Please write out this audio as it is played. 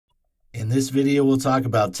this video we'll talk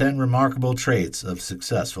about 10 remarkable traits of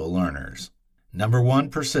successful learners. Number 1,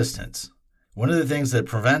 persistence. One of the things that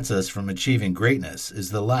prevents us from achieving greatness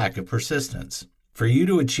is the lack of persistence. For you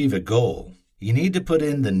to achieve a goal, you need to put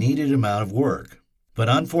in the needed amount of work. But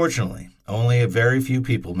unfortunately, only a very few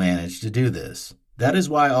people manage to do this. That is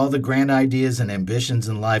why all the grand ideas and ambitions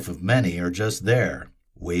in life of many are just there,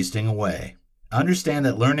 wasting away. Understand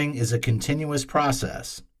that learning is a continuous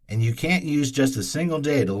process, and you can't use just a single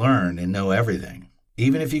day to learn and know everything.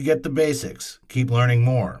 Even if you get the basics, keep learning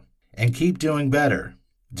more, and keep doing better.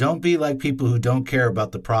 Don't be like people who don't care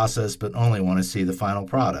about the process but only want to see the final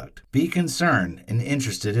product. Be concerned and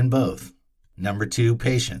interested in both. Number 2,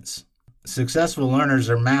 patience. Successful learners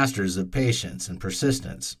are masters of patience and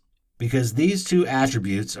persistence because these two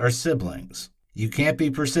attributes are siblings. You can't be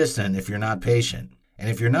persistent if you're not patient, and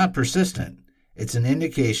if you're not persistent, it's an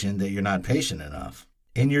indication that you're not patient enough.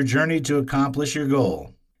 In your journey to accomplish your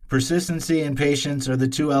goal, persistency and patience are the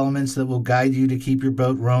two elements that will guide you to keep your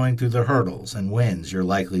boat rowing through the hurdles and winds you're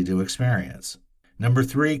likely to experience. Number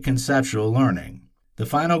 3, conceptual learning. The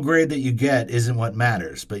final grade that you get isn't what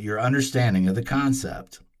matters, but your understanding of the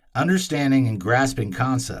concept. Understanding and grasping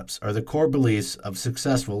concepts are the core beliefs of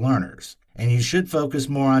successful learners, and you should focus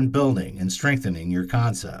more on building and strengthening your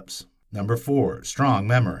concepts. Number 4, strong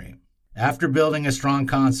memory. After building a strong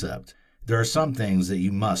concept, there are some things that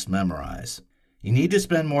you must memorize. You need to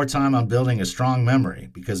spend more time on building a strong memory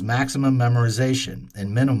because maximum memorization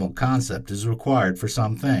and minimal concept is required for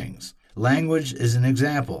some things. Language is an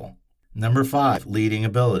example. Number 5, leading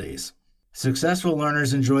abilities. Successful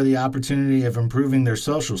learners enjoy the opportunity of improving their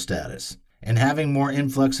social status and having more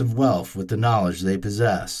influx of wealth with the knowledge they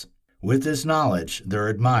possess. With this knowledge, they're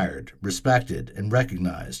admired, respected, and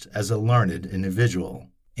recognized as a learned individual.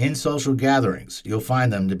 In social gatherings, you'll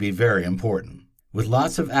find them to be very important, with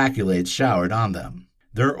lots of accolades showered on them.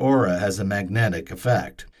 Their aura has a magnetic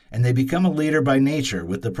effect, and they become a leader by nature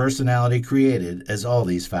with the personality created as all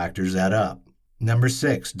these factors add up. Number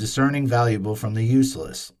 6, discerning valuable from the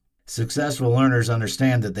useless. Successful learners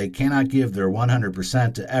understand that they cannot give their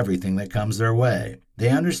 100% to everything that comes their way. They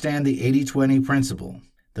understand the 80-20 principle,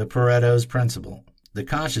 the Pareto's principle. The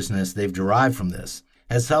consciousness they've derived from this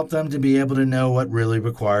has helped them to be able to know what really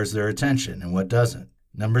requires their attention and what doesn't.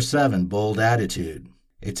 Number 7, bold attitude.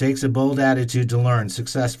 It takes a bold attitude to learn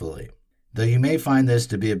successfully. Though you may find this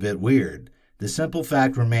to be a bit weird, the simple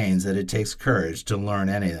fact remains that it takes courage to learn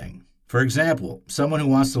anything. For example, someone who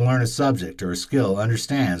wants to learn a subject or a skill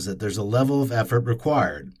understands that there's a level of effort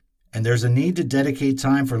required, and there's a need to dedicate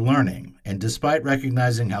time for learning, and despite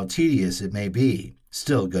recognizing how tedious it may be,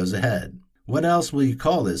 still goes ahead. What else will you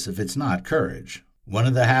call this if it's not courage? One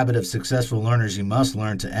of the habits of successful learners you must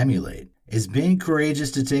learn to emulate is being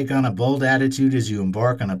courageous to take on a bold attitude as you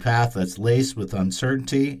embark on a path that's laced with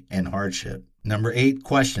uncertainty and hardship. Number 8,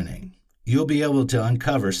 questioning. You'll be able to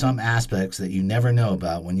uncover some aspects that you never know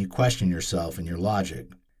about when you question yourself and your logic.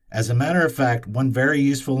 As a matter of fact, one very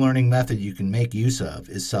useful learning method you can make use of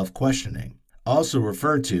is self-questioning, also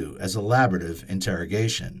referred to as elaborative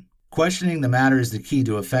interrogation. Questioning the matter is the key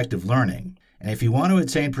to effective learning, and if you want to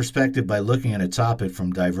attain perspective by looking at a topic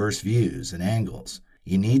from diverse views and angles,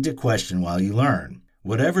 you need to question while you learn.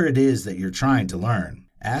 Whatever it is that you're trying to learn,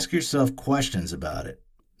 ask yourself questions about it.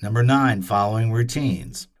 Number 9, following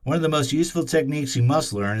routines. One of the most useful techniques you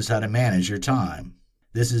must learn is how to manage your time.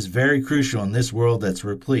 This is very crucial in this world that's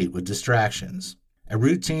replete with distractions. A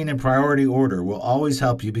routine and priority order will always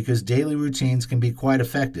help you because daily routines can be quite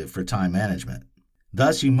effective for time management.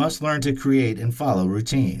 Thus, you must learn to create and follow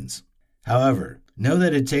routines. However, know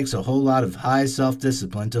that it takes a whole lot of high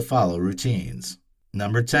self-discipline to follow routines.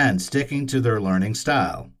 Number 10, sticking to their learning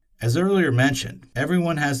style. As earlier mentioned,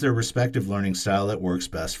 everyone has their respective learning style that works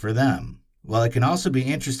best for them. While it can also be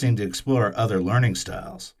interesting to explore other learning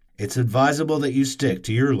styles, it's advisable that you stick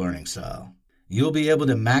to your learning style. You'll be able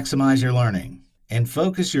to maximize your learning and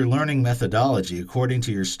focus your learning methodology according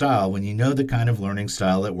to your style when you know the kind of learning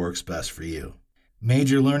style that works best for you.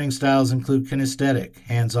 Major learning styles include kinesthetic,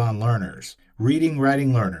 hands-on learners,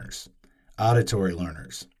 reading-writing learners, auditory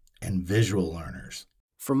learners, and visual learners.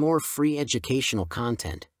 For more free educational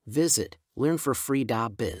content, visit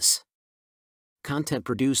learnforfree.biz. Content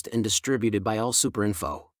produced and distributed by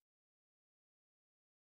AllSuperInfo.